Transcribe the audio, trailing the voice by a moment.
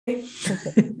Okay.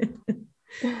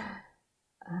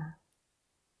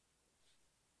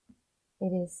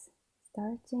 It is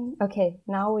starting. Okay,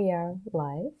 now we are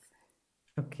live.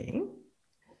 Okay.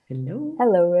 Hello.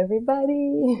 Hello,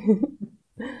 everybody.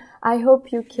 I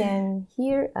hope you can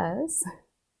hear us.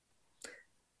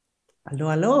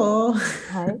 Hello, hello.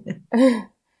 Hi.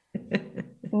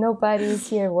 Nobody's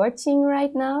here watching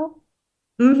right now.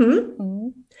 Mm-hmm.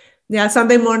 Yeah,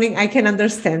 Sunday morning, I can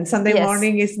understand. Sunday Yes,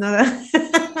 morning is not a...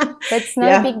 that's not a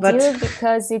Yeah, big but... deal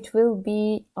because it will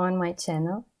be on my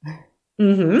channel,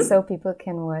 Mm-hmm. so people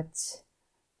can watch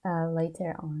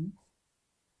later on.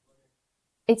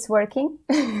 It's working.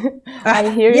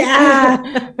 I hear it.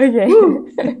 Yeah. Okay. Woo.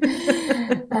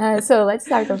 So let's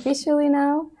start officially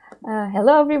now.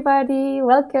 Hello, everybody.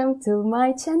 Welcome to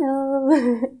my channel.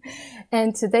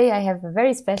 And today I have a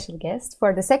very special guest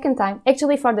for the second time,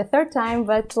 actually for the third time,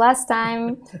 but last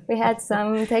time we had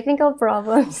some technical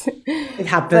problems, It but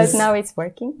happens. now it's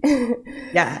working.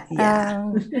 Yeah,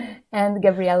 yeah. And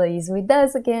Gabriela is with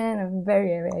us again. I'm very,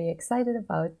 very excited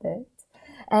about that.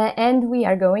 And we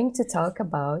are going to talk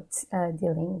about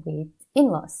dealing with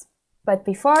in-laws. But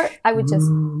before, I would just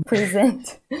Mm.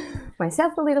 present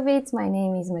myself a little bit. My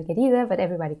name is Margarida, but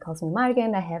everybody calls me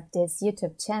Margan. I have this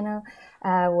YouTube channel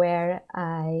where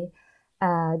I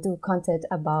do content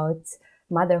about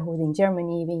motherhood in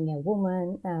Germany, being a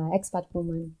woman, expat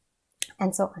woman,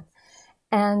 and so on.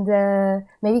 And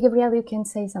maybe, Gabrielle, you can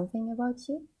say something about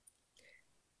you?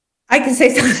 I can say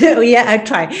something. Oh, yeah, I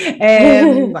try.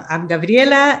 I'm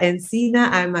Gabriela Encina.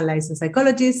 I'm a licensed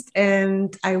psychologist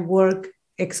and I work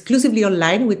exclusively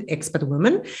online with expat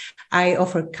women. I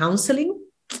offer counseling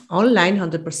online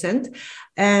 100%,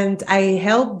 and I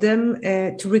help them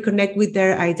to reconnect with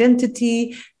their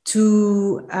identity,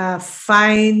 to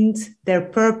find their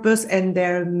purpose and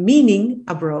their meaning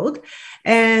abroad,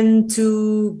 and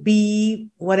to be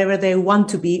whatever they want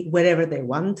to be, wherever they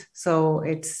want. So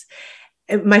it's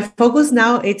my focus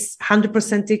now, it's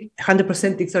 100%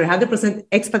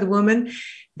 expat women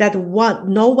that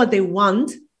know what they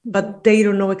want, but they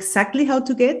don't know exactly how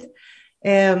to get.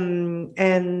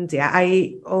 And yeah,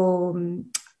 I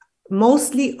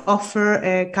mostly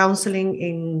offer counseling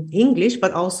in English,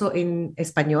 but also in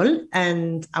Espanol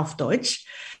and auf Deutsch.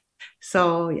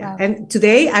 So yeah, Wow. and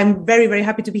today I'm very, very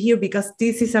happy to be here because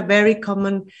this is a very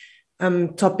common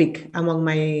topic among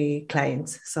my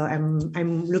clients. So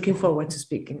I'm looking forward to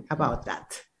speaking about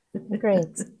that.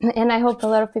 Great. And I hope a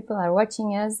lot of people are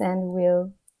watching us and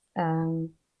will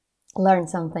learn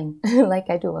something like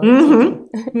I do all the time.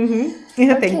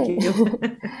 Yeah, thank Okay. you.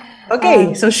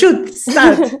 Okay, so should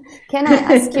start. Can I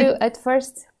ask you at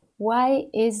first, why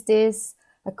is this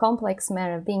a complex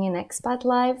matter, being in expat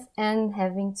life and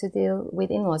having to deal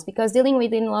with in-laws? Because dealing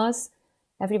with in-laws,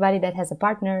 everybody that has a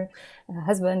partner, a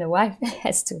husband, a wife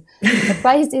has to. But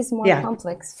why is this more Yeah,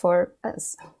 complex for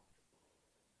us?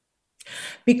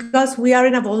 because we are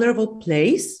in a vulnerable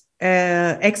place.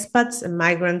 Expats and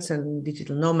migrants and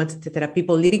digital nomads, etc.,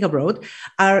 people living abroad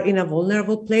are in a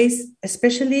vulnerable place,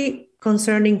 especially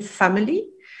concerning family,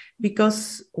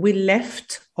 because we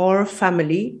left our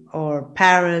family, or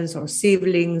parents, or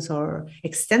siblings, or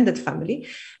extended family,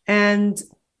 and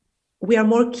we are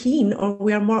more keen, or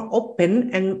we are more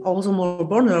open and also more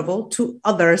vulnerable to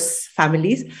others'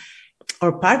 families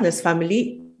or partners'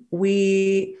 family.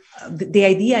 The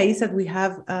idea is that we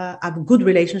have a good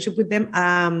relationship with them,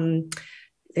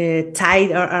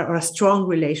 tight, or a strong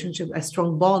relationship, a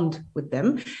strong bond with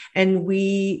them, and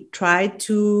we try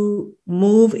to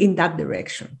move in that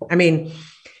direction. I mean,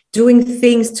 doing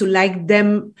things to like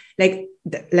them, like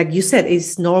you said,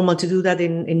 it's normal to do that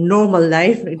in normal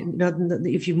life, not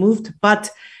if you moved,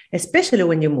 but especially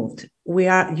when you moved,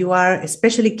 you are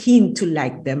especially keen to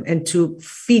like them and to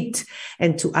fit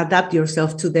and to adapt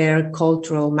yourself to their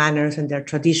cultural manners and their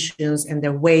traditions and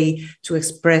their way to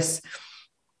express.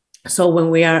 So when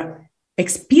we are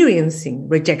experiencing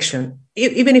rejection,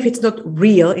 even if it's not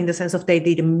real in the sense of they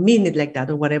didn't mean it like that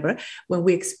or whatever, when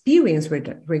we experience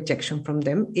rejection from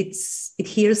them, it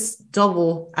hears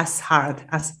double as hard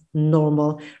as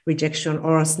normal rejection,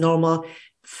 or as normal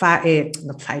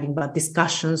not fighting, but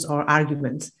discussions or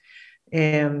arguments.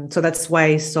 So that's why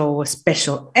it's so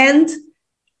special. And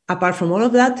apart from all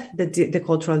of that, the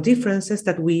cultural differences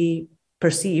that we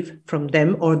perceive from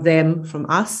them, or them from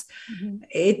us,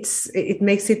 it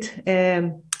makes it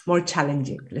more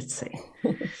challenging, let's say.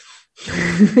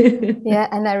 Yeah,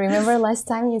 and I remember last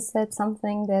time you said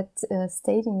something that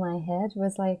stayed in my head,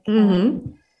 was like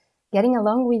getting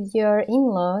along with your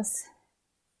in-laws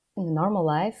in the normal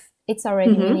life, it's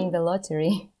already winning the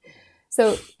lottery.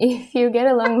 So if you get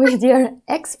along with your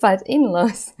expat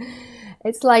in-laws,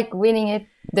 it's like winning it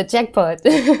The jackpot.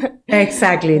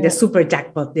 Exactly, the super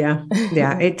jackpot. Yeah,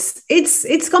 yeah.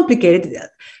 It's complicated.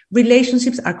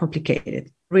 Relationships are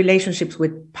complicated. Relationships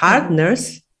with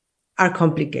partners are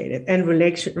complicated, and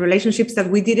relationships that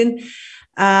we didn't.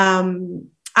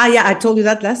 Yeah, I told you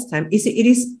that last time. It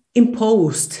is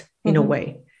imposed in a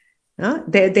way.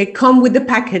 They come with the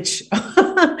package,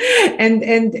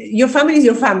 and your family is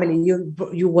your family.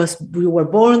 You were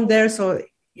born there, so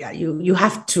yeah, you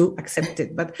have to accept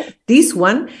it. But this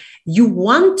one, you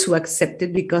want to accept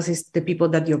it because it's the people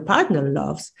that your partner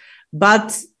loves.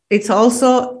 But it's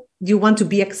also you want to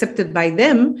be accepted by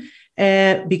them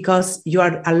because you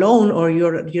are alone, or you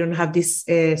don't have this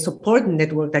support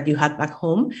network that you had back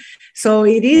home. So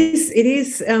it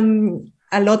is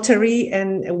a lottery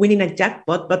and winning a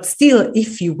jackpot. But still,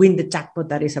 if you win the jackpot,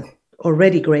 that is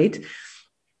already great.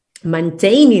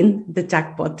 Maintaining the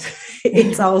jackpot,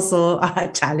 it's also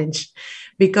a challenge,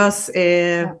 because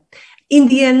in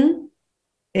the end,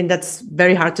 and that's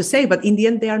very hard to say, but in the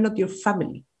end, they are not your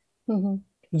family.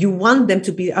 You want them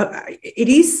to be. It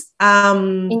is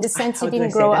in the sense you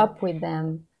didn't grow up with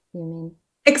them. You mean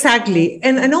exactly,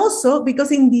 and also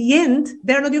because in the end,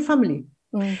 they are not your family.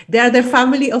 They are the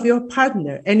family of your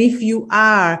partner, and if you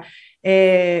are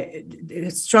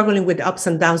struggling with ups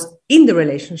and downs in the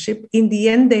relationship, in the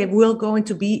end, they will going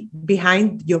to be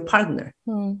behind your partner.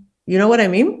 You know what I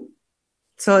mean?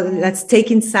 So that's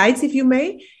taking sides, if you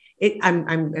may.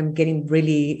 I'm getting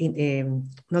really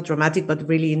not dramatic, but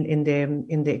really in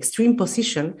the extreme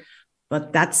position.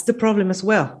 But that's the problem as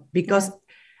well, because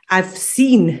I've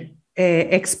seen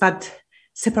expat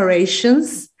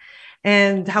separations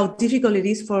and how difficult it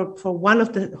is for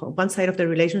one side of the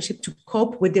relationship to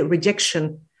cope with the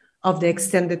rejection of the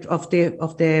extended of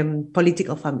the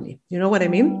political family. You know what I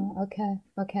mean?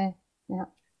 Okay, yeah.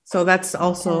 So that's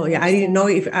also I didn't know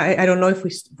if I don't know if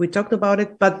we talked about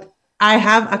it, but I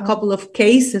have a couple of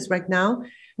cases right now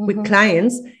with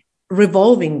clients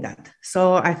revolving that.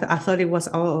 So I thought it was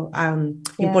all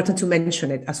important to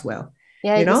mention it as well.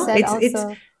 Yeah, you know, said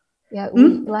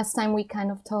last time we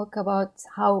kind of talk about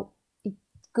how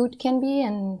good can be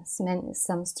and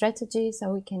some strategies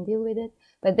how we can deal with it,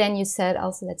 but then you said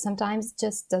also that sometimes it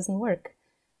just doesn't work.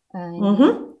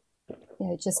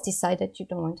 You just decide that you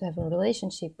don't want to have a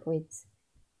relationship with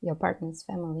your partner's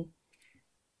family.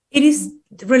 It is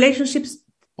relationships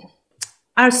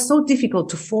are so difficult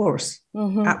to force.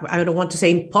 I don't want to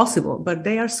say impossible, but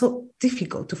they are so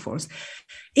difficult to force.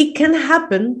 It can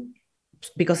happen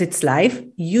because it's life.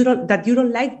 You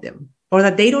don't like them, or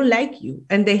that they don't like you,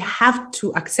 and they have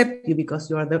to accept you because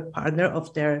you are the partner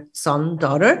of their son,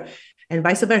 daughter, and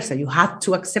vice versa. You have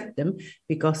to accept them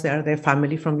because they are their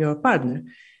family from your partner.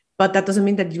 But that doesn't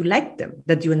mean that you like them,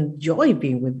 that you enjoy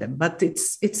being with them. But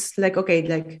it's like, okay,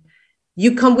 like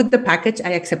you come with the package, I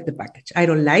accept the package. I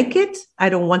don't like it. I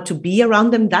don't want to be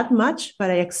around them that much, but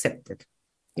I accept it.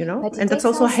 You know, and that's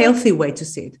also a healthy way to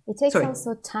see it. It takes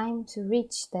also time to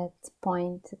reach that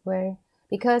point where,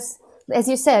 because as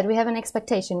you said, we have an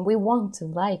expectation. We want to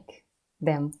like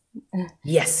them.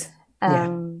 Yes.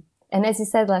 And as you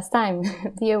said last time,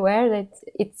 be aware that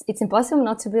it's impossible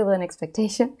not to build an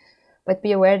expectation, but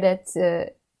be aware that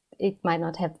it might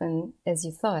not happen as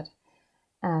you thought.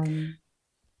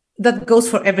 That goes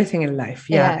for everything in life.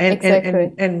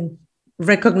 Exactly. And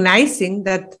recognizing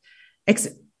that,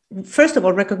 first of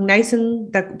all,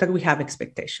 recognizing that we have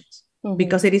expectations.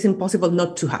 Because it is impossible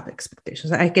not to have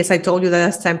expectations. I guess I told you that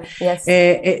last time. Yes.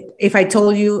 If I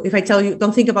tell you,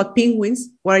 don't think about penguins,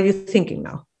 what are you thinking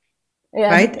now? Yeah,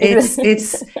 right? It's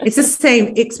the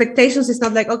same. Expectations is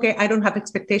not like, okay, I don't have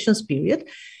expectations, period.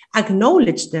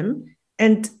 Acknowledge them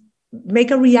and make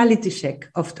a reality check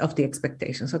of the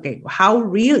expectations. Okay, how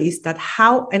real is that?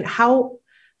 How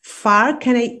far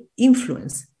can I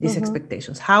influence these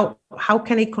expectations? How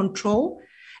can I control,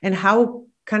 and how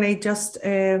can I just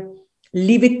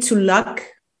leave it to luck,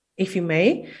 if you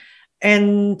may,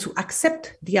 and to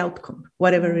accept the outcome,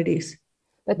 whatever it is.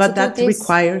 But that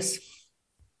requires...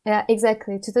 Yeah,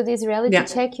 exactly. To do this reality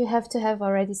check, you have to have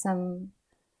already some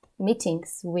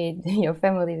meetings with your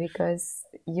family, because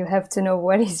you have to know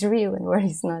what is real and what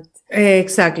is not.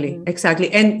 Exactly.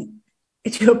 And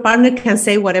your partner can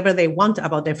say whatever they want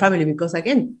about their family, because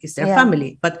again, it's their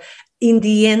family. But in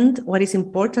the end, what is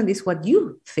important is what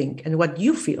you think and what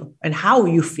you feel and how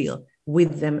you feel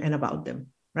with them and about them,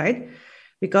 right?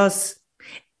 Because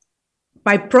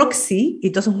by proxy,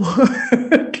 it doesn't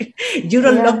work. You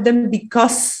don't love them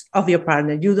because of your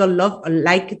partner. You don't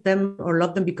like them or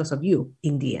love them because of you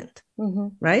in the end,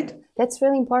 right? That's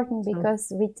really important,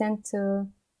 because we tend to,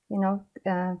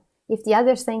 if the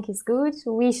others think is good,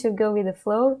 we should go with the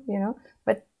flow,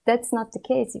 but that's not the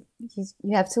case.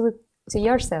 You have to look to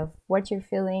yourself, what you're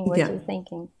feeling, what you're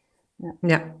thinking.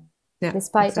 Yeah.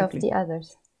 Despite of the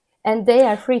others. And they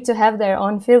are free to have their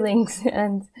own feelings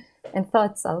and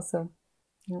thoughts also.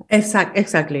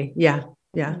 Exactly. Yeah.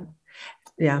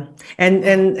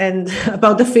 And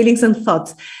about the feelings and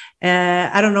thoughts,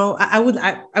 I don't know. I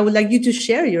would like you to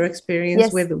share your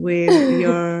experience with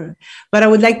your. But I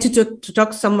would like to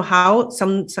talk somehow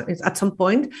at some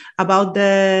point about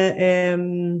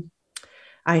the.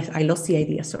 I lost the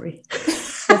idea. Sorry.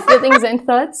 The feelings and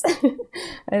thoughts.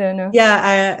 I don't know.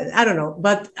 Yeah, I don't know.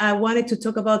 But I wanted to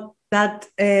talk about that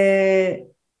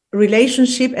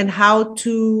relationship and how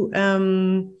to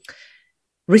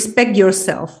respect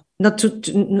yourself, not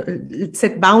to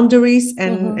set boundaries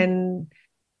and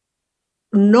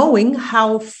knowing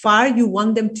how far you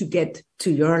want them to get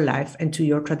to your life and to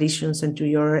your traditions and to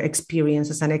your experience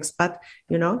as an expat,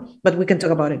 but we can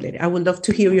talk about it later. I would love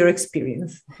to hear your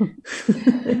experience.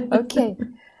 Okay.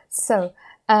 So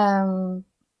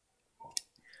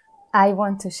I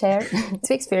want to share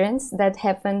two experiences that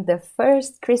happened the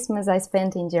first Christmas I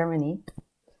spent in Germany.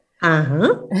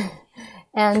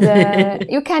 And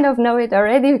you kind of know it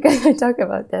already because I talked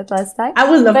about that last time. I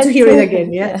would love to hear it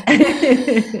again, yeah.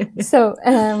 So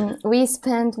we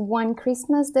spent one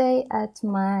Christmas day at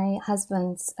my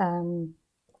husband's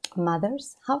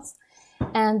mother's house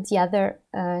and the other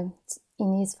in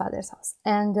his father's house.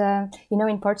 And,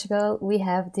 in Portugal, we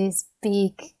have these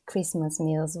big Christmas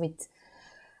meals with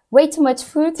way too much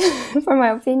food, for my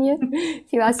opinion,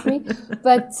 if you ask me.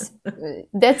 But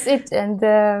that's it. And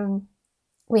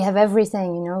we have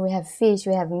everything, we have fish,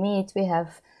 we have meat, we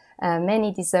have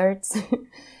many desserts.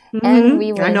 And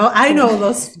we went I know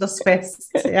those fests.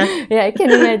 Yeah. Yeah, I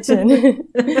can imagine.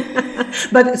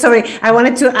 But sorry, I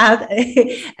wanted to add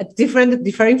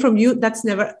differing from you.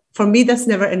 For me, that's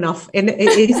never enough. And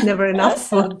it is never enough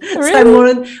food. Really? So I'm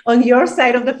more on your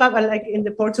side of the fact, like in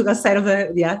the Portugal side of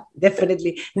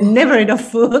definitely never enough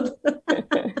food.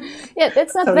 Yeah,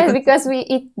 that's not bad because we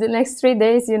eat the next 3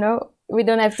 days, we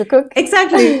don't have to cook.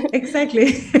 Exactly.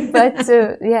 But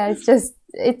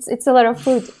it's a lot of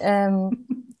food.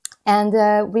 And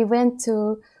we went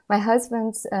to my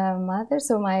husband's mother,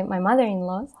 so my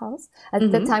mother-in-law's house.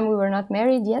 At the time, we were not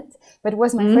married yet, but it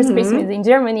was my first Christmas in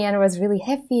Germany, and I was really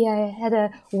happy. I had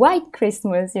a white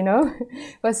Christmas, It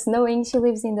was snowing. She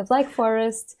lives in the Black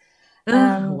Forest.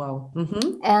 Wow.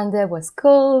 And it was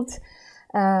cold.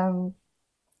 It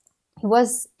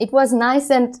was nice,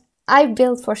 and I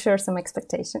built for sure some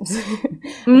expectations.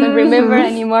 I don't remember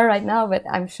anymore right now, but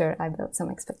I'm sure I built some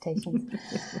expectations.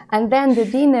 And then the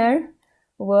dinner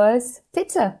was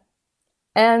pizza.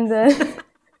 And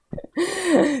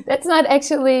that's not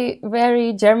actually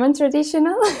very German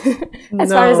traditional,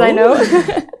 as far as I know.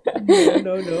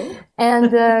 No.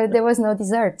 And there was no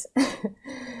dessert.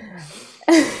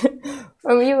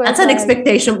 For me, that's an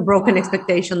expectation, broken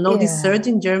expectation. No dessert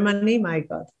in Germany, my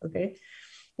God. Okay.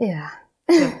 Yeah.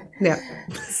 Yeah.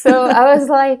 So I was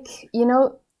like,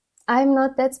 I'm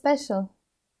not that special.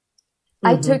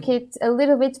 I took it a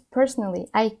little bit personally,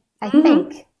 I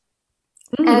think.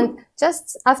 And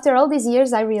just after all these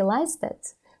years, I realized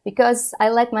that because I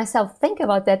let myself think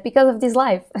about that because of this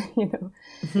life,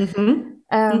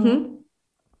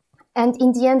 And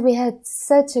in the end, we had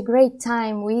such a great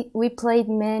time. We played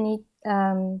many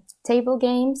table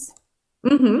games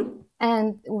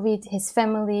and with his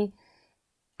family.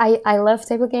 I love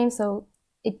table games, so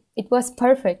it was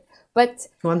perfect. But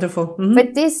wonderful.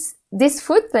 But this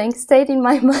food thing stayed in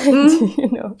my mind,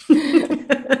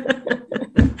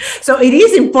 So it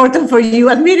is important for you,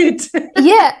 admit it.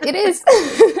 Yeah, it is.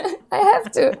 I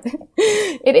have to.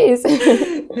 It is.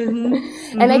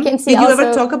 And I can see. Did you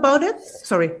ever talk about it?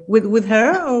 Sorry, with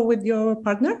her or with your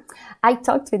partner? I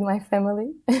talked with my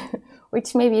family,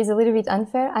 which maybe is a little bit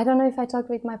unfair. I don't know if I talked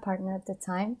with my partner at the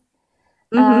time.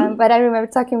 But I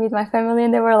remember talking with my family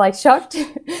and they were like shocked.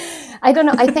 I don't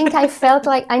know. I think I felt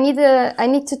like I need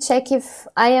to check if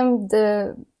I am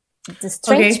the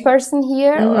strange person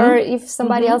here or if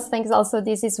somebody else thinks also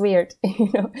this is weird,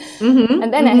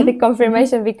 And then I had the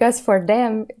confirmation because for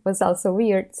them it was also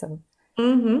weird. So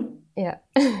yeah,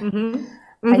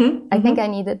 I think I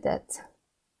needed that.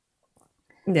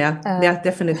 Yeah,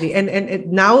 definitely.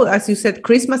 And now, as you said,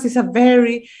 Christmas is a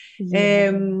very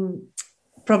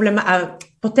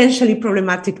potentially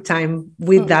problematic time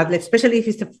with that, especially if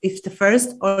it's the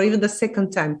first or even the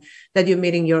second time that you're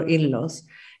meeting your in-laws.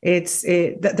 It's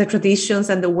the traditions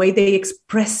and the way they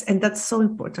express, and that's so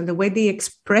important, the way they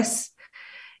express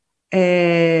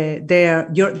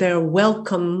their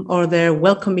welcome or their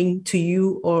welcoming to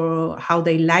you or how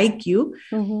they like you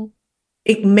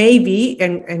it may be,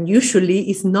 and usually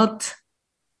is not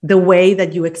the way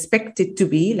that you expect it to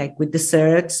be, like with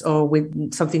desserts or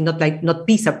with something not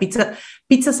pizza.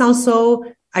 Pizza sounds so,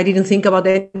 I didn't think about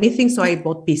anything, so I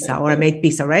bought pizza or I made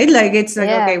pizza, right? Like it's like,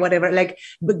 okay, whatever. Like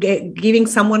giving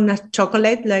someone a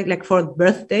chocolate, like for a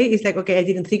birthday, it's like, okay, I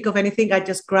didn't think of anything. I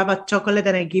just grab a chocolate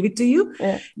and I give it to you.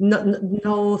 Yeah.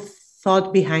 No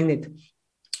thought behind it.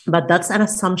 But that's an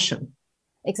assumption.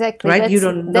 Exactly. Right? You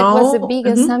don't know. That was a big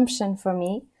assumption for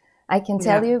me. I can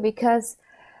tell you, because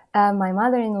my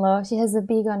mother-in-law, she has a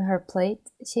big on her plate.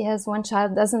 She has one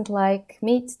child doesn't like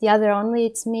meat, the other only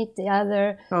eats meat, the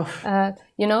other,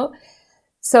 you know.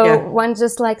 So one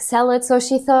just likes salad. So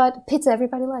she thought pizza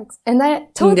everybody likes. And I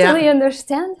totally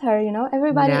understand her, you know.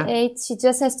 Everybody ate. She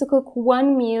just has to cook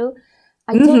one meal.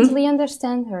 I totally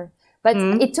understand her. But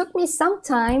it took me some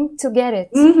time to get it.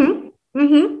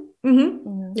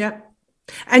 Yeah.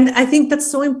 And I think that's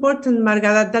so important,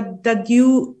 Marga, that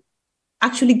you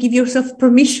actually give yourself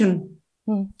permission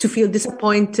to feel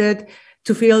disappointed,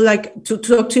 to feel like, to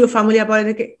talk to your family about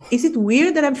it. Okay, is it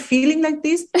weird that I'm feeling like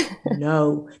this?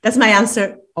 No. That's my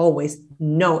answer always.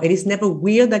 No, it is never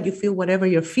weird that you feel whatever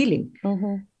you're feeling,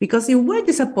 because you were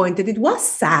disappointed. It was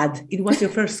sad. It was your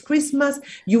first Christmas.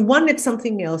 You wanted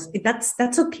something else.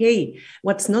 That's okay.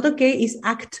 What's not okay is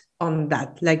act on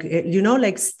that, like, you know,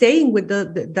 like staying with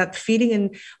that feeling,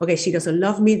 and okay, she doesn't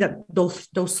love me, that those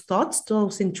thoughts,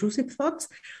 those intrusive thoughts,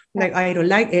 like I don't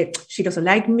like it, she doesn't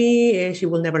like me, she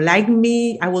will never like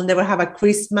me, I will never have a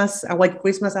white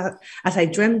Christmas as I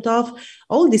dreamt of.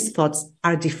 All these thoughts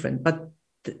are different, but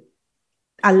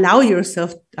allowing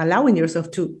yourself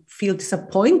to feel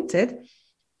disappointed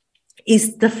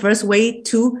is the first way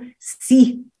to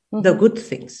see the good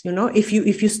things. You know, if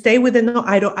you stay with the no,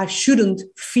 I shouldn't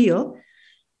feel,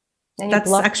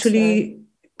 that's actually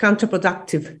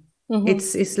counterproductive.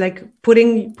 It's like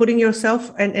putting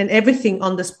yourself and everything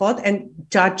on the spot and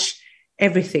judge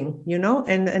everything, you know,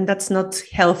 and that's not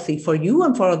healthy for you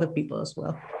and for other people as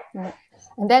well. Yeah.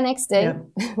 And then next day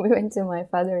we went to my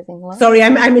father-in-law. Sorry,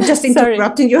 I'm just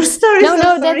interrupting your story.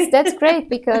 No, that's great,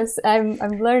 because I'm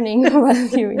learning while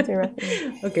you interrupt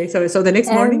me. Okay, sorry. So the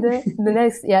next morning,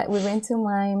 we went to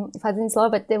my father-in-law,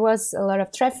 but there was a lot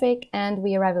of traffic, and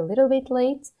we arrived a little bit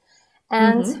late,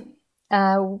 and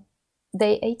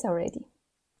they ate already.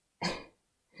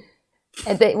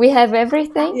 And we have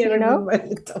everything, you know.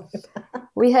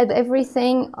 We had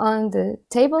everything on the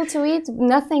table to eat.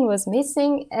 Nothing was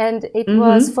missing, and it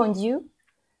was fondue.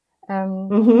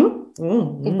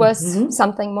 It was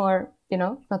something more, you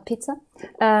know, not pizza.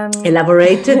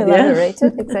 Elaborated,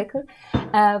 exactly.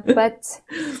 But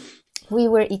we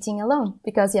were eating alone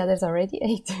because the others already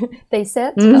ate. They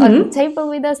sat on the table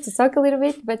with us to talk a little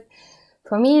bit. But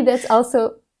for me, that's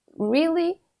also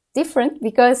really different,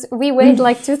 because we wait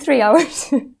like 2-3 hours.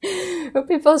 When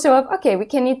people show up, okay, we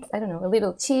can eat, I don't know, a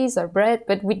little cheese or bread,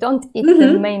 but we don't eat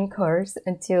the main course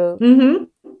until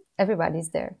everybody's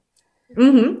there. They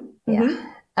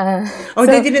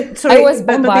didn't. Sorry, I was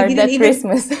bombarded at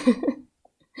Christmas.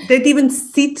 They didn't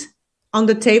sit on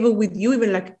the table with you,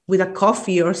 even like with a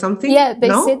coffee or something. Yeah,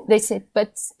 they sit,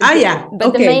 but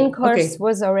the main course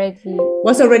was already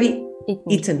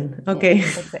eaten. Okay,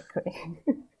 yeah, exactly.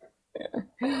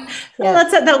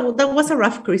 That was a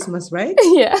rough Christmas, right?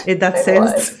 Yeah, in that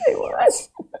sense. It was.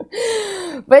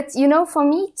 But you know, for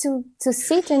me to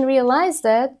sit and realize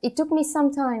that, it took me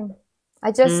some time.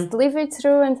 I just lived it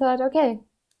through and thought, okay,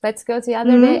 let's go to the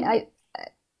other day.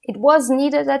 It was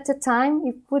needed at the time.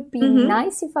 It would be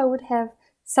nice if I would have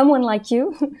someone like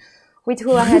you with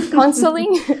who I had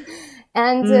counseling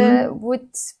and would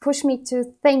push me to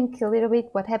think a little bit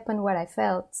what happened, what I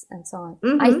felt, and so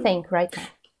on. I think right now.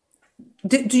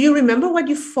 Do you remember what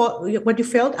you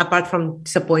felt apart from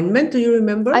disappointment? Do you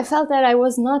remember? I felt that I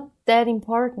was not that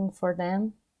important for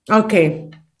them. Okay.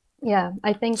 Yeah,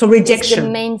 I think so. Rejection, is the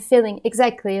main feeling.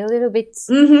 Exactly, a little bit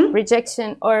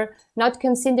rejection, or not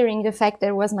considering the fact that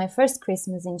it was my first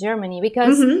Christmas in Germany.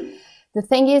 Because the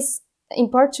thing is, in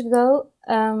Portugal,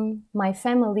 my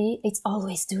family, it's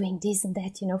always doing this and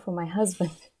that, you know, for my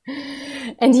husband.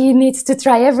 And he needs to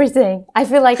try everything. I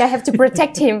feel like I have to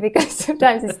protect him, because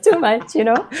sometimes it's too much, you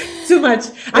know. Too much.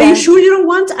 Are you sure you don't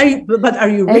want? But are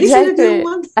you really sure you don't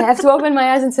want? I have to open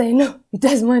my eyes and say, no, he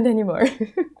doesn't want anymore.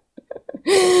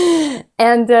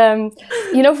 And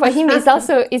you know, for him,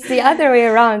 it's the other way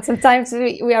around. Sometimes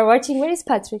we are watching, where is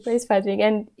Patrick,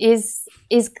 and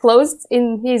is closed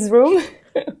in his room,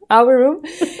 our room,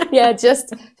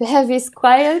 just to have his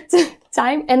quiet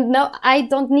time. And no, I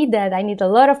don't need that. I need a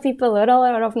lot of people, a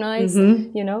lot of noise,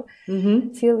 you know,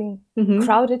 feeling,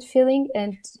 crowded feeling.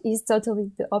 And he's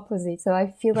totally the opposite. So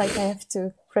I feel like I have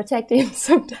to protect him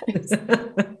sometimes.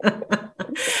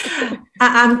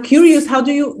 I'm curious, how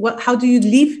do you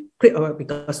live?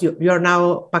 Because you're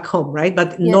now back home, right?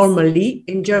 But normally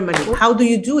in Germany, how do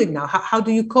you do it now? How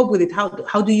do you cope with it?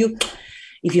 How do you,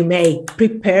 if you may,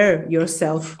 prepare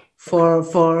yourself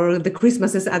for the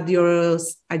Christmases at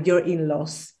your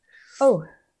in-laws? Oh,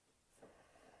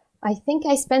 I think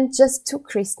I spent just 2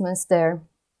 Christmas there.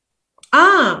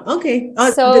 Ah, okay.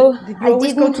 So did you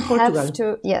always go to Portugal? Have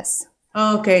to, yes.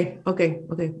 Okay.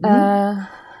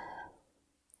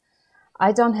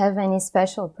 I don't have any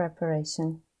special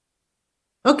preparation.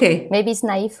 Okay. Maybe it's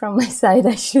naive from my side.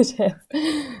 I should have.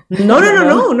 No.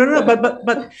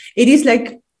 But it is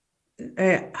like,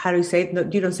 how do you say it? No,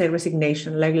 you don't say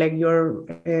resignation. Like you're,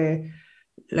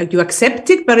 like you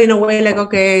accept it, but in a way, like,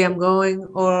 okay, I'm going,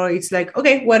 or it's like,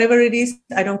 okay, whatever it is,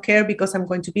 I don't care because I'm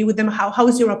going to be with them. How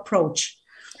is your approach?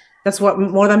 That's what,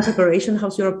 more than preparation.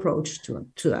 How's your approach to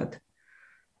that?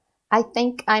 I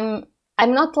think I'm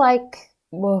not like,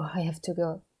 whoa, I have to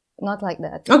go. Not like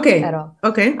that. Okay. At all.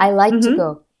 Okay. I like to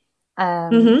go.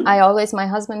 I always, my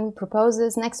husband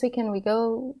proposes next weekend we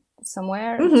go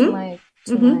somewhere to my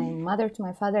mother, to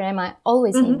my father, and I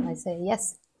always in. I say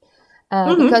yes.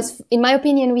 Because in my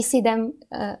opinion, we see them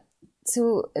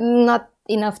to not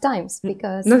enough times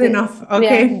because not enough.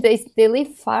 Okay. Yeah, they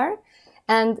live far,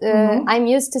 and I'm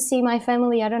used to see my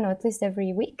family, I don't know, at least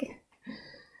every week.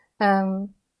 And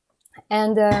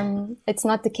it's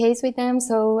not the case with them.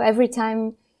 So every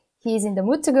time he's in the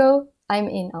mood to go, I'm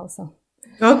in also.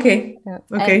 Okay.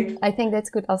 Okay. And I think that's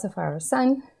good also for our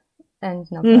son, and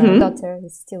not for our daughter.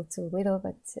 He's still too little,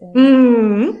 but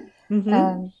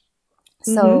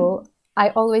so I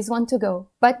always want to go.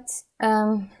 But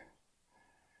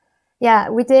yeah,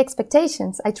 with the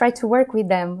expectations, I try to work with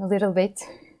them a little bit.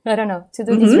 I don't know, to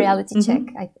do this reality check.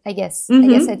 I guess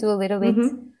I do a little bit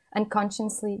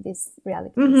unconsciously, this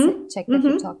reality check that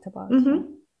you talked about.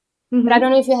 But I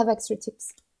don't know if you have extra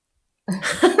tips.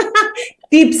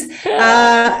 Tips.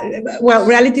 Well,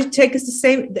 reality check is the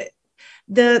same.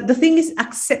 The thing is,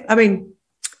 accept. I mean,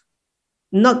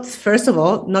 not, first of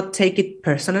all, not take it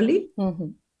personally.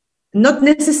 Not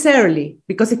necessarily,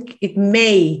 because it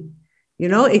may, you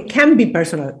know, it can be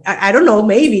personal. I don't know.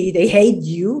 Maybe they hate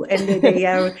you and they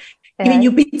are giving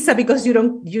you pizza because you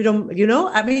don't, you know,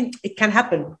 I mean, it can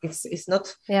happen. It's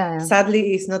not,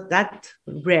 sadly, it's not that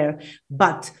rare.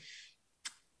 But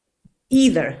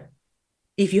either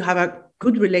if you have a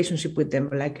good relationship with them,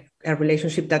 like a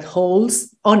relationship that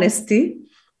holds honesty,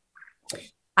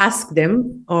 ask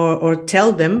them or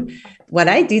tell them. What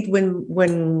I did when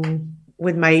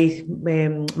with my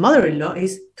mother-in-law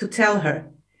is to tell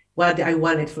her what I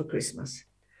wanted for Christmas.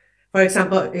 For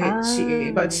example,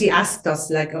 she asked us,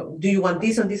 like, oh, do you want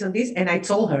this and this and this? And I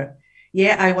told her,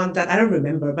 yeah, I want that. I don't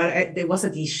remember, but there was a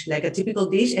dish, like a typical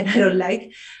dish, and I don't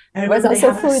like. I remember they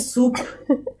have a soup.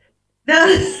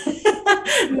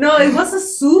 No, it was a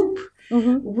soup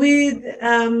with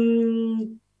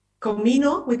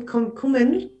comino, with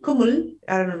kumul.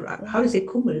 I don't know how to say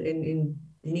kumul in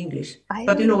English,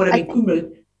 but you know what I mean,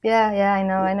 kumul. Yeah, I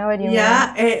know what you mean.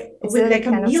 Yeah, with like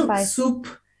a milk soup,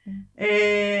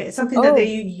 something that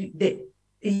they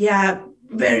yeah,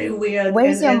 very weird. Where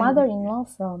is your mother-in-law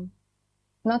from?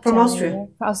 Not from Germany, Austria.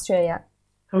 Austria, yeah.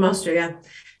 From Austria.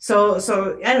 So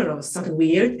I don't know, something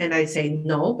weird, and I say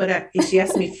no. But if she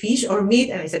asked me fish or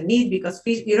meat, and I said meat because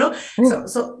fish, you know.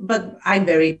 But I'm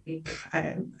very.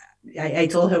 I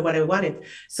told her what I wanted.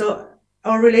 So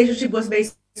our relationship was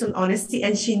based on honesty,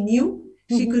 and she knew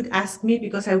she could ask me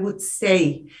because I would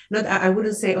say, I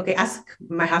wouldn't say, okay, ask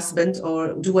my husband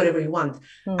or do whatever you want.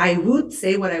 I would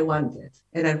say what I wanted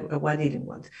and what I didn't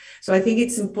want. So I think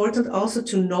it's important also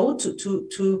to know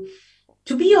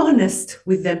to be honest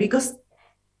with them, because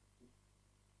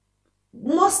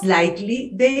most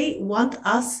likely they want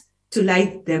us to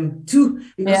like them too,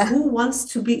 because who wants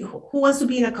to be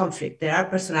in a conflict? There are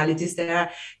personalities that are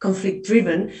conflict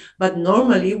driven, but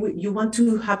normally you want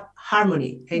to have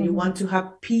harmony and you want to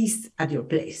have peace at your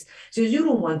place. So you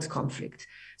don't want conflict.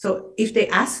 So if they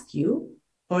ask you,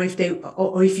 or if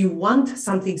you want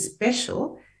something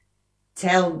special,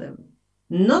 tell them,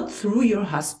 not through your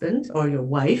husband or your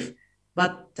wife,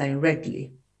 but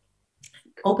directly.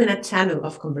 Open a channel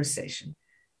of conversation,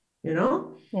 you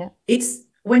know? Yeah. It's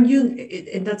when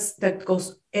that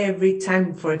goes every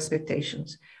time for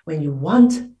expectations. When you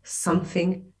want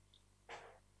something,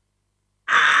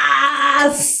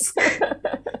 ask.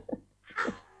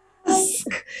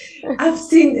 I've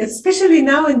seen, especially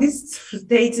now in these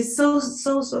days, it's so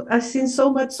I've seen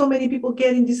so many people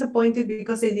getting disappointed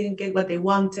because they didn't get what they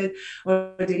wanted,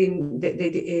 or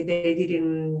they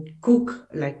didn't cook,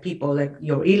 like people like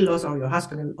your in-laws or your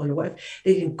husband or your wife.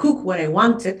 They didn't cook what I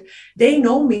wanted. They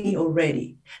know me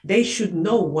already. They should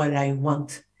know what I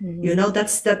want. You know,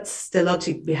 that's the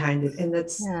logic behind it, and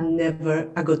that's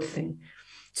never a good thing.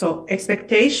 So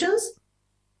expectations,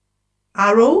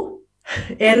 arrow,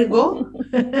 ergo,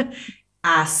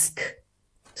 ask.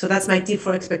 So that's my tip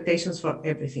for expectations for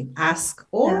everything. Ask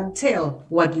or tell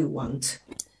what you want.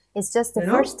 It's just the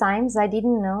first times I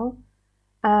didn't know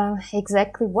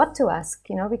exactly what to ask,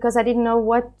 you know, because I didn't know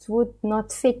what would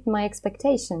not fit my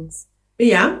expectations.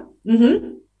 Yeah.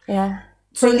 Mm-hmm. Yeah.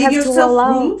 So leave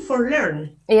yourself room for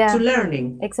learning.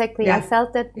 Exactly. Yeah. I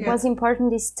felt that was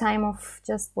important this time of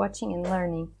just watching and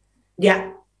learning.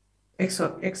 Yeah.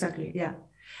 Exactly. Yeah.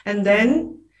 And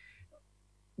then,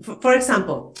 for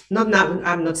example, not now,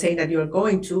 I'm not saying that you're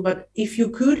going to, but if you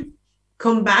could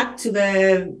come back to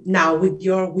the now with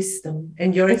your wisdom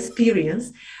and your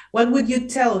experience, what would you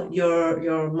tell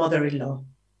your mother-in-law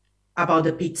about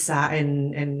the pizza?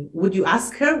 And would you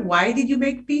ask her, why did you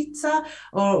make pizza?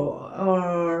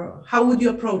 Or how would you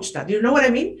approach that? You know what I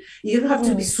mean? You don't have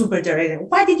to be super direct.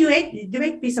 Why did you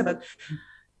make pizza? But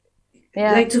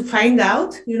like to find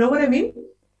out, you know what I mean?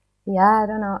 Yeah, I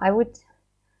don't know. I would,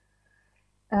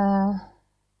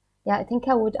 I think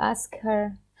I would ask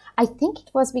her. I think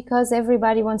it was because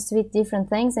everybody wants to eat different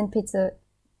things and pizza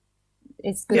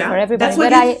is good for everybody. That's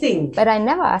what you think. But I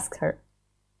never asked her.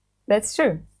 That's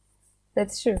true.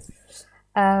 That's true.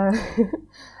 I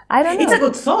don't know. It's a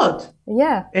good thought.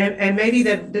 Yeah. And maybe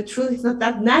the truth is not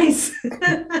that nice. But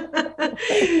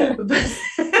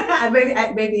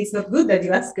maybe it's not good that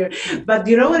you ask her. But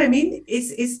you know what I mean?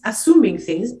 It's assuming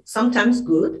things, sometimes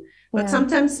good, but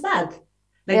sometimes bad.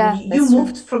 Like you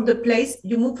moved from the place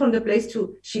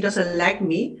to she doesn't like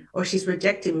me, or she's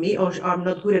rejecting me, or I'm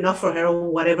not good enough for her, or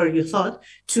whatever you thought,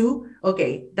 to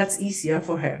okay, that's easier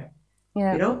for her.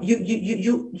 Yeah. You know,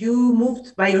 you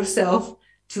moved by yourself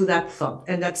to that thought,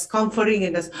 and that's comforting,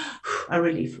 and that's a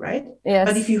relief, right? Yes.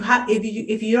 But if you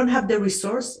don't have the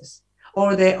resources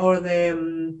or the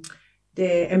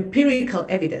empirical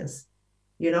evidence,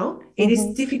 you know, it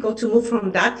is difficult to move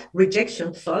from that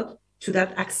rejection thought to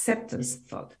that acceptance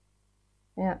thought.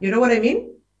 Yeah. You know what I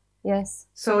mean? Yes.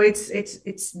 So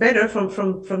it's better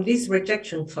from this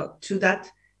rejection thought to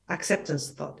that acceptance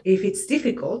thought. If it's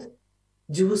difficult,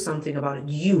 do something about it.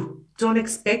 You don't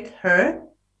expect her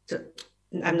to,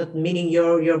 I'm not meaning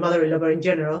your mother-in-law, but in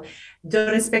general,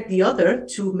 don't expect the other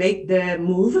to make the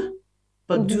move,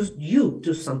 but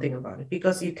do something about it,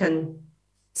 because you can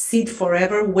sit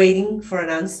forever waiting for an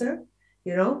answer,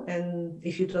 you know, and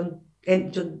if you don't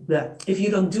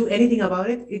do anything about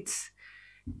it,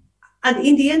 and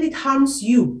in the end, it harms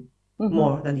you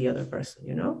more than the other person,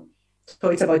 you know? So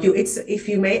it's about you. It's, if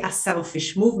you may, a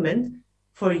selfish movement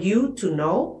for you to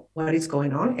know what is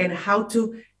going on and how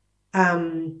to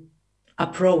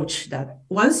approach that.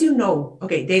 Once you know,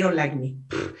 okay, they don't like me.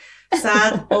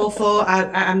 Sad, awful,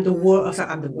 I'm the worst.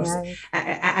 I'm the worst. Right.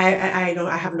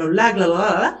 I have no luck, blah,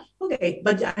 blah, blah. Okay,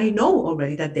 but I know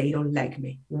already that they don't like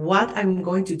me. What I'm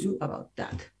going to do about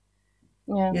that?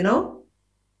 Yeah. You know,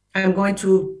 I'm going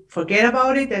to forget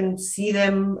about it and see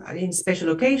them in special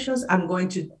occasions. I'm going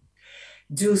to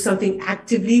do something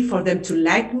actively for them to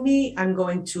like me. I'm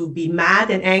going to be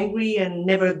mad and angry and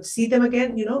never see them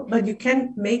again, you know, but you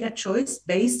can make a choice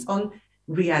based on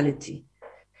reality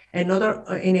and not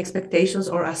in expectations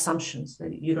or assumptions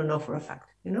that you don't know for a fact,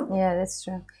 you know? Yeah, that's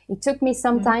true. It took me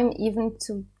some time even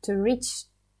to reach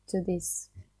to this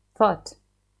thought,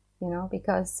 you know,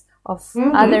 because of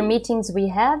other meetings we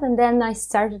had. And then I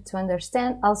started to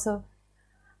understand also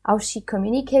how she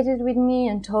communicated with me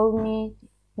and told me,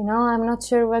 you know, I'm not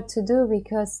sure what to do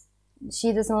because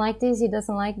she doesn't like this, he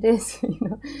doesn't like this, you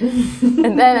know.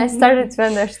 And then I started to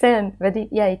understand, but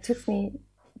it took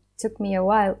me a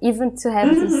while even to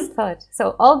have this thought.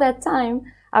 So all that time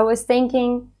I was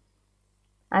thinking,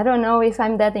 I don't know if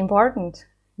I'm that important,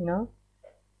 you know.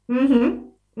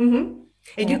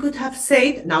 And you could have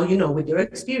saved, now, you know, with your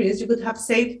experience, you could have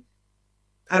saved,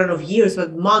 I don't know, years,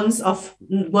 but months of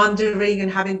wondering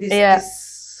and having this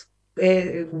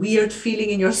weird feeling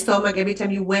in your stomach every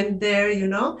time you went there, you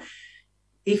know.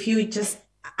 If you just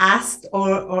asked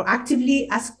or actively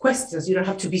ask questions, you don't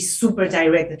have to be super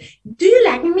direct. Do you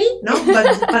like me? No, but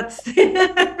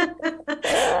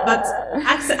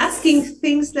asking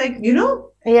things like, you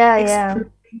know, exploring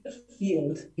the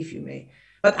field, if you may,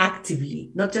 but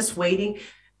actively, not just waiting.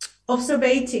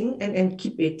 observing and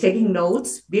keep it, taking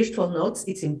notes, virtual notes,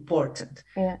 it's important.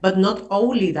 Yeah. But not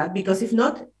only that, because if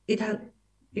not,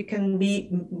 it can be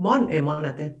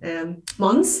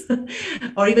months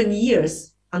or even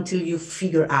years until you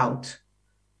figure out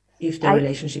if the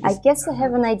relationship is... I guess I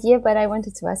have an idea, but I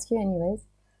wanted to ask you anyways.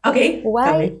 Okay,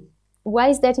 why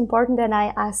is that important that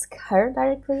I ask her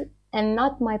directly and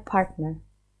not my partner?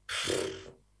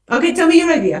 Okay, tell me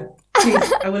your idea,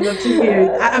 please. I would love to hear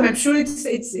it. I'm sure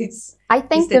it's. I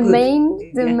think the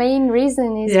main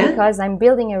reason is because I'm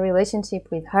building a relationship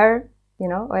with her, you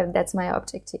know, or that's my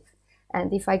objective.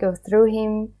 And if I go through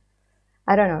him,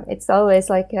 I don't know. It's always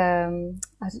like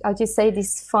I'll just say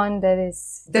this phone that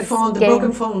is the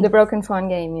broken phone, the broken phone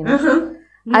game. You know,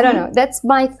 I don't know. That's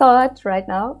my thought right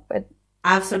now, but.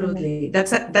 Absolutely.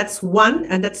 That's one,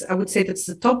 and I would say that's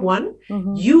the top one.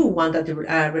 You want that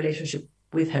relationship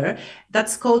with her.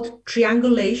 That's called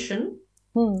triangulation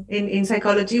in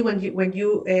psychology, when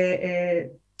you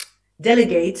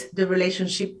delegate the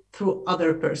relationship through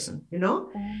other person, you know?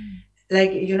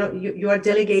 Like, you know, you are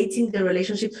delegating the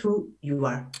relationship through you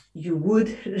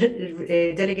would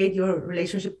delegate your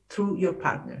relationship through your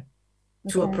partner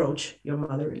to approach your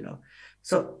mother-in-law.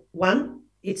 So one,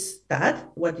 it's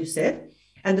that, what you said.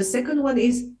 And the second one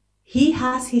is he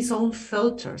has his own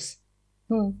filters.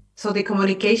 So the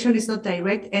communication is not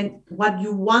direct. And what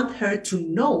you want her to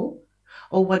know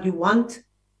or what you want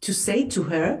to say to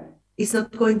her is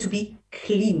not going to be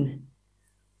clean.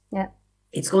 Yeah.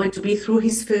 It's going to be through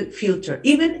his filter.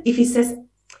 Even if he says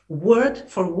word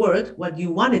for word what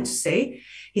you wanted to say,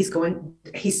 his tone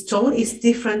is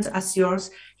different as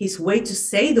yours. His way to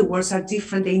say the words are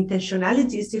different. The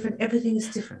intentionality is different. Everything is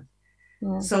different.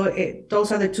 Yeah. So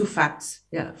those are the two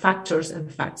factors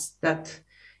and facts. That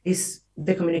is,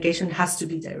 the communication has to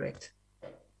be direct.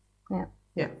 Yeah.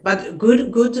 Yeah. But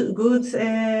good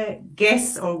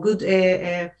guess or good,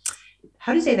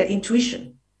 how do you say that?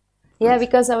 Intuition. Yeah,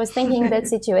 because I was thinking that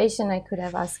situation, I could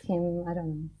have asked him, I don't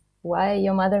know, why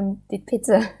your mother did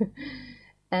pizza.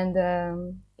 And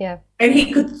and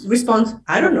he could respond,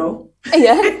 I don't know.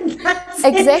 Yeah,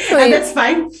 exactly. And that's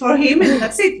fine for him, and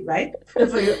that's it, right?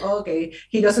 For you, okay,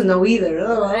 he doesn't know either. You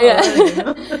know?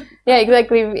 Yeah,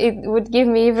 exactly. It would give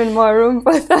me even more room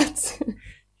for that.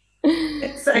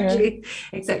 Exactly.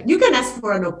 You can ask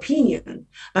for an opinion,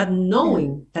 but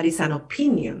knowing that it's an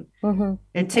opinion,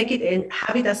 and take it and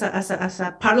have it as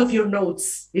a part of your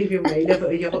notes, if you may,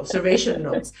 your observation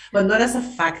notes, but not as a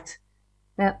fact.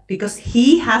 Yeah. Because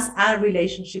he has a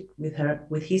relationship with her,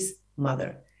 with his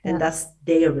mother, and that's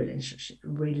their relationship.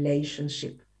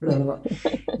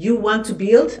 You want to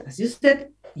build, as you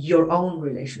said, your own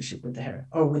relationship with her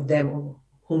or with them or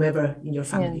whomever in your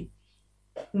family.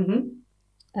 I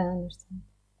understand.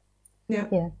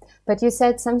 Yeah. But you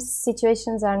said some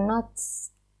situations are not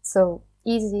so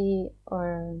easy,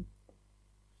 or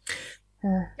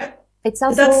it's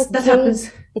also that happens.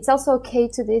 It's also okay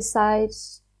to decide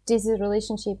this is a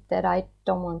relationship that I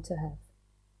don't want to have.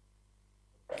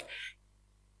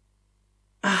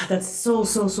 That's so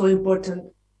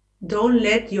important. Don't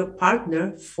let your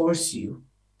partner force you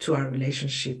to a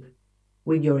relationship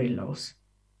with your in-laws.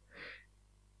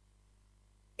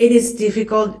 It is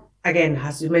difficult, again,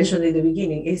 as you mentioned in the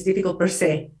beginning, it's difficult per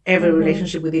se, every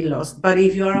relationship with in-laws. But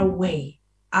if you are away,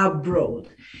 abroad,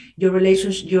 your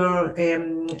relationship, your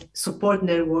support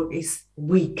network is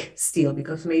weak still,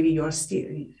 because maybe you are still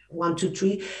 1, 2,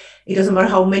 3. It doesn't matter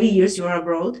how many years you are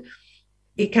abroad.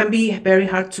 It can be very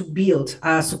hard to build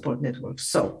a support network.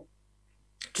 So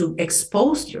to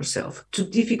expose yourself to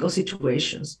difficult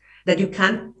situations that you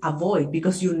can't avoid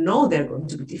because you know they're going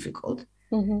to be difficult,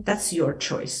 that's your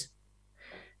choice.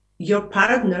 Your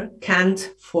partner can't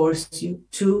force you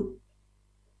to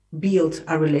build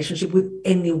a relationship with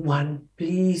anyone.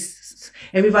 Please,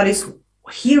 everybody's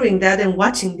hearing that and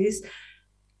watching this.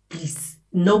 Please,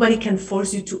 nobody can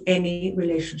force you to any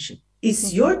relationship.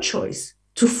 It's your choice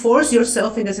to force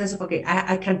yourself in the sense of, okay,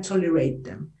 I can tolerate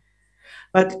them.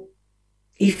 But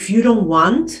if you don't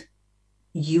want,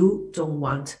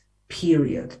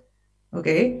 period.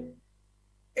 Okay?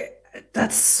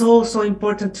 That's so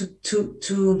important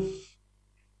to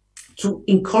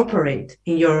incorporate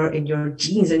in your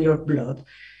genes and your blood.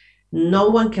 No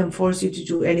one can force you to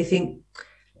do anything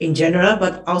in general,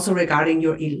 but also regarding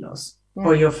your in-laws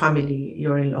or your family,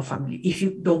 your in-law family. If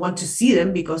you don't want to see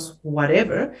them because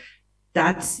whatever,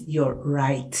 that's your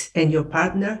right. And your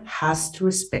partner has to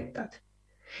respect that.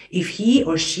 If he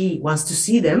or she wants to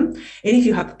see them, and if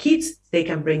you have kids, they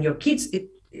can bring your kids.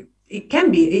 It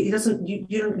can be. It doesn't.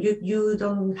 You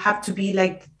don't have to be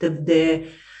like the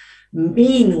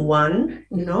mean one,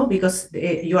 you know, because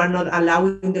you are not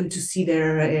allowing them to see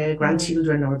their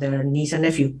grandchildren or their niece and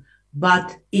nephew.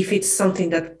 But if it's something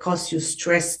that causes you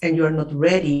stress and you're not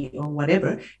ready or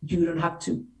whatever, you don't have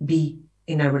to be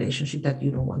in a relationship that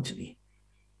you don't want to be.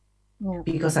 Yeah.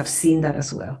 Because I've seen that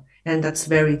as well. And that's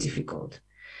very difficult.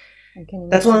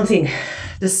 That's one thing.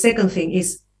 The second thing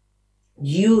is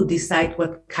you decide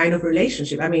what kind of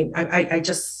relationship. I mean, I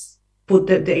just put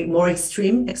the more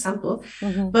extreme example,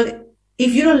 but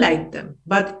if you don't like them,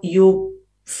 but you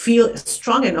feel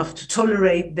strong enough to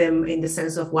tolerate them in the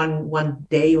sense of one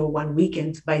day or one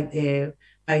weekend by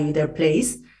their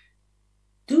place,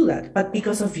 do that. But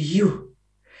because of you,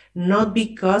 not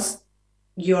because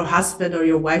your husband or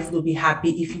your wife will be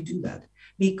happy if you do that.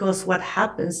 Because what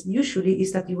happens usually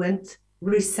is that you end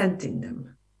resenting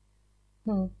them.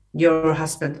 Your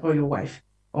husband or your wife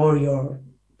or your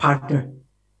partner,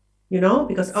 you know,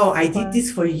 because, oh, I did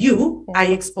this for you. Yeah. I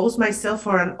exposed myself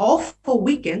for an awful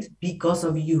weekend because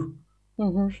of you.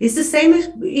 It's the same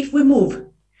if we move.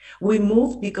 We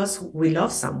move because we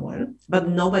love someone, but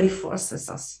nobody forces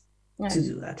us to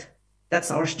do that.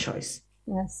 That's our choice.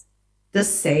 Yes. The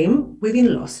same with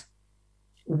in-laws.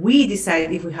 We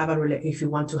decide if we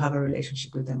want to have a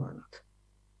relationship with them or not.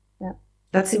 Yeah.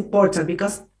 That's important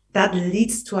because that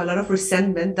leads to a lot of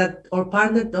resentment that our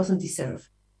partner doesn't deserve.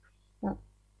 Yeah.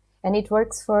 And it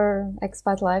works for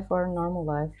expat life or normal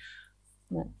life.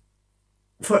 Yeah.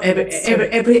 For every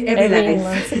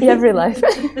life. Every life.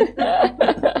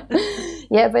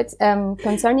 Yeah, but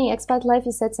concerning expat life,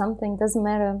 you said something, doesn't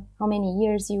matter how many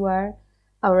years you are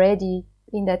already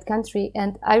in that country.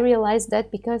 And I realized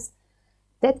that because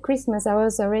that Christmas I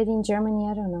was already in Germany,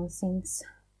 I don't know, since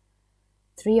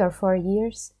 3 or 4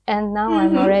 years. And now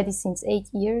I'm already since 8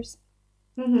 years.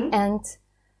 And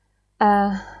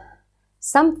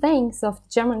some things of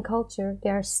German culture, they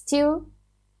are still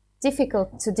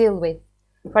difficult to deal with.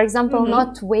 For example,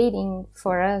 not waiting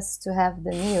for us to have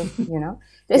the meal, you know.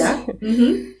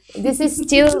 This is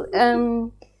still,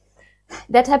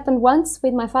 that happened once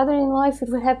with my father-in-law. If it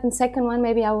would happen second one,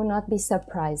 maybe I would not be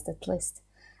surprised at least.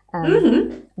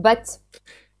 But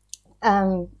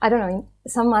I don't know, in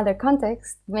some other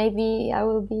context, maybe I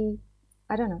will be,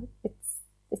 I don't know,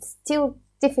 it's still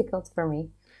difficult for me.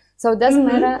 So it doesn't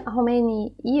matter how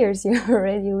many years you're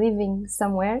already living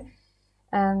somewhere.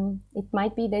 It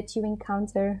might be that you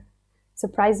encounter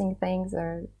surprising things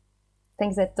or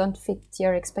things that don't fit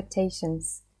your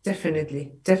expectations.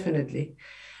 Definitely.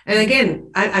 And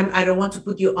again, I don't want to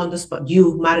put you on the spot,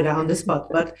 you, Marga, on the spot,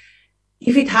 but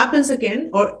if it happens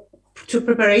again, or to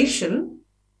preparation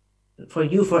for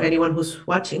you, for anyone who's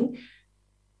watching,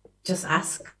 just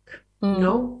ask, you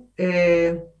know,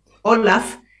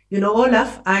 Olaf,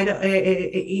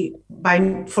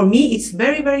 for me, it's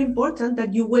very, very important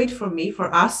that you wait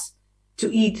for us to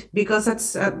eat, because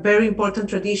that's a very important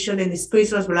tradition and it's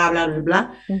Christmas, blah, blah, blah, blah.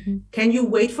 Can you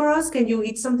wait for us? Can you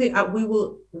eat something? We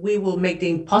will make the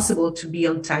impossible to be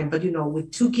on time. But, you know,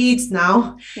 with 2 kids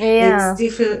now,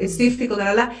 it's difficult.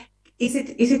 Blah, blah. Is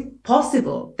it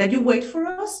possible that you wait for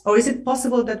us? Or is it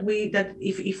possible that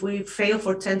if we fail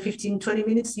for 10, 15, 20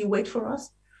 minutes, you wait for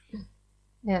us?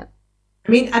 Yeah.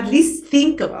 I mean, at least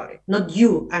think about it, not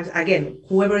you. And again,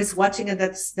 whoever is watching and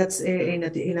that's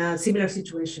in a similar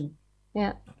situation.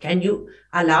 Yeah. Can you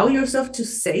allow yourself to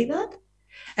say that?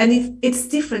 And if it's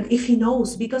different, if he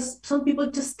knows, because some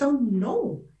people just don't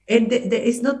know. And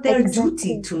it's not their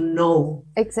duty to know.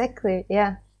 Exactly.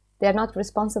 Yeah. They're not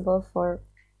responsible for.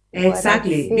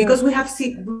 Exactly. Because we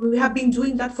have been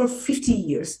doing that for 50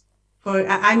 years.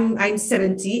 I'm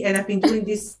 70 and I've been doing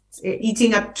this,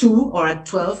 eating at 2 or at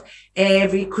 12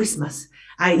 every Christmas.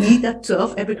 I eat at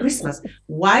 12 every Christmas.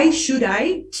 Why should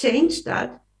I change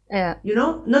that? Yeah. You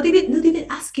know, not even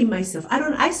asking myself. I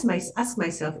don't ask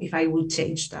myself if I will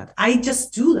change that. I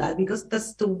just do that because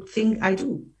that's the thing I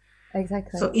do.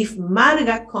 Exactly. So if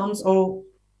Marga comes or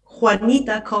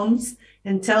Juanita comes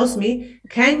and tells me,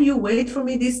 can you wait for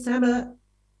me this time?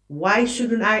 Why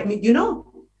shouldn't I? I mean, you know,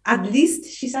 at least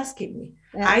she's asking me.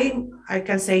 Yeah. I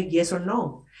can say yes or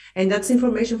no. And that's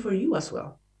information for you as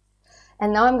well.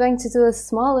 And now I'm going to do a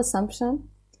small assumption.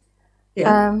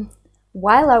 Yeah.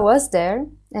 While I was there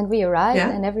and we arrived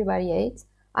and everybody ate,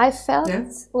 I felt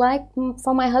like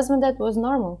for my husband that was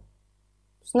normal.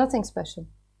 It's nothing special.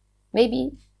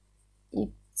 Maybe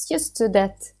it's just to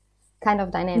that kind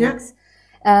of dynamics.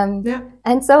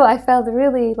 And so I felt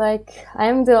really like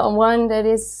I'm the one that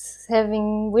is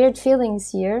having weird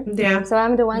feelings here. Yeah. So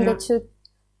I'm the one that should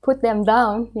put them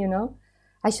down, you know.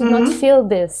 I should not feel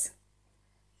this.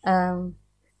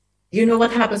 You know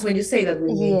what happens when you say that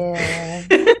with me? Yeah.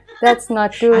 That's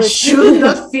not good. I should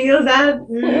not feel that.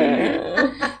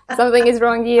 Something is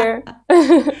wrong here.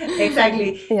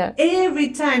 Exactly. Yeah. Every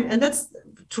time, and that's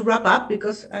to wrap up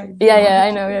because I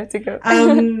I know we have to go.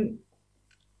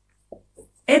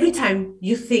 Every time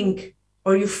you think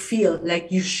or you feel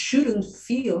like you shouldn't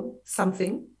feel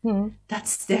something,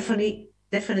 that's definitely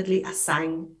a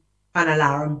sign, an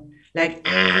alarm. Like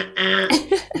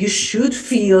you should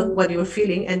feel what you're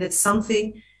feeling, and it's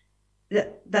something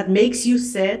that makes you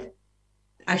sad.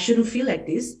 I shouldn't feel like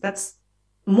this. That's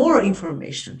more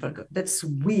information. That's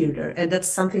weirder, and that's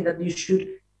something that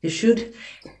you should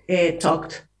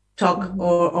talk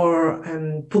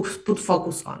or put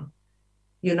focus on.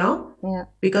 You know,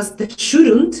 because the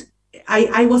shouldn't.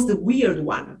 I was the weird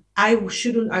one. I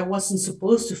wasn't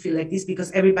supposed to feel like this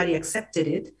because everybody accepted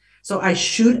it. So I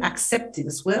should accept it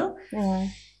as well. Yeah.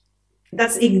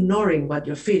 That's ignoring what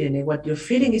you're feeling. And what you're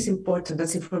feeling is important.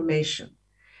 That's information.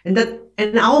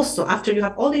 And also after you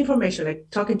have all the information, like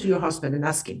talking to your husband and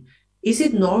asking, is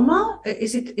it normal?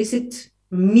 Is it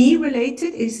me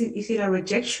related? Is it a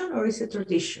rejection or is it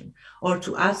tradition? Or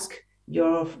to ask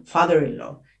your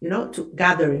father-in-law, to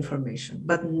gather information,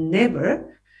 but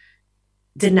never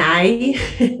deny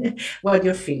what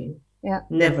you're feeling. Yeah.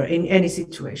 Never in any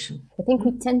situation. I think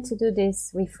we tend to do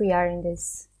this if we are in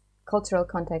this cultural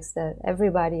context that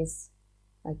everybody's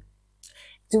like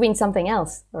doing something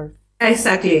else or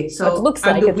exactly. So it looks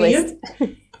like at least.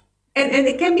 And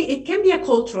it can be a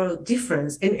cultural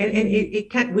difference,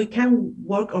 and we can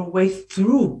work our way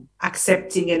through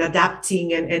accepting and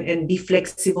adapting and be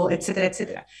flexible, etc.,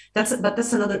 etc. That's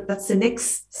the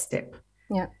next step.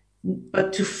 Yeah.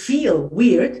 But to feel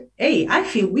weird, hey, I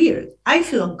feel weird, I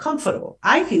feel uncomfortable,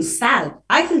 I feel sad,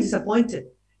 I feel disappointed.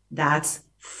 That's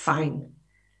fine.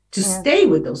 To stay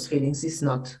with those feelings is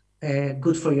not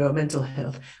good for your mental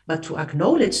health, but to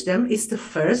acknowledge them is the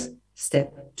first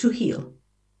step to heal.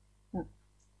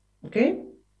 Okay.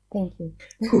 Thank you.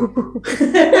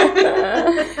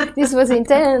 This was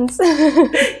intense.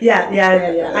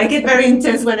 Yeah. I get very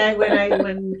intense when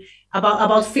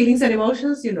about feelings and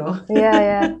emotions,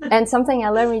 Yeah. And something I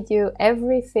learned with you: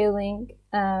 every feeling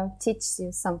teaches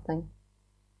you something.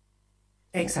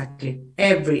 Exactly.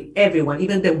 Everyone,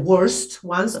 even the worst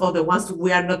ones or the ones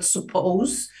we are not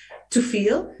supposed to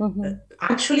feel.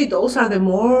 Actually, those are the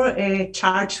more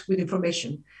charged with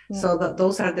information. So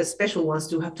those are the special ones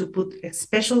to have to put a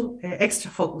special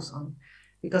extra focus on,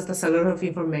 because there's a lot of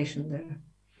information there.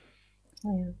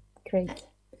 Oh, yeah. Great.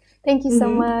 Thank you so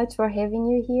much for having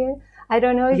you here. I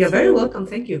don't know if you're very welcome.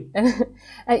 Thank you.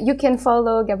 You can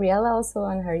follow Gabriela also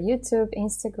on her YouTube,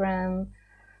 Instagram,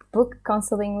 book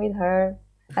counseling with her.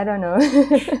 I don't know.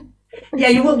 Yeah,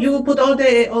 you will put all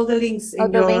the links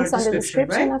in your links on the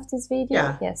description, right? Of this video.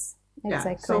 Yeah. Yes.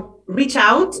 Exactly. Yeah. So reach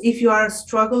out if you are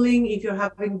struggling, if you're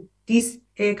having these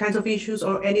kinds of issues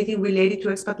or anything related to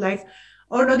expat life,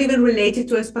 or not even related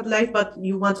to expat life, but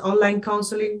you want online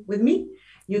counseling with me,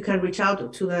 you can reach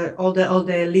out to all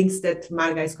the links that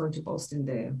Marga is going to post in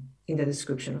the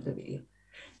description of the video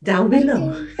down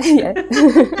below. Yeah.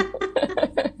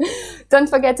 Don't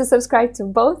forget to subscribe to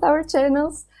both our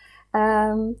channels,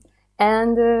 and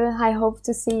I hope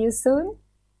to see you soon.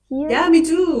 Here. Yeah, me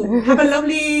too. Have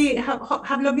lovely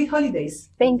holidays.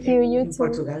 Thank you. You in too.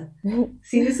 Portugal.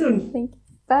 See you soon. Thank you.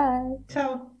 Bye.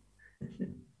 Ciao.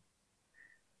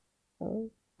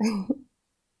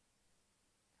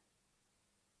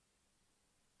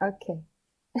 Okay.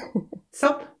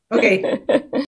 Stop. Okay.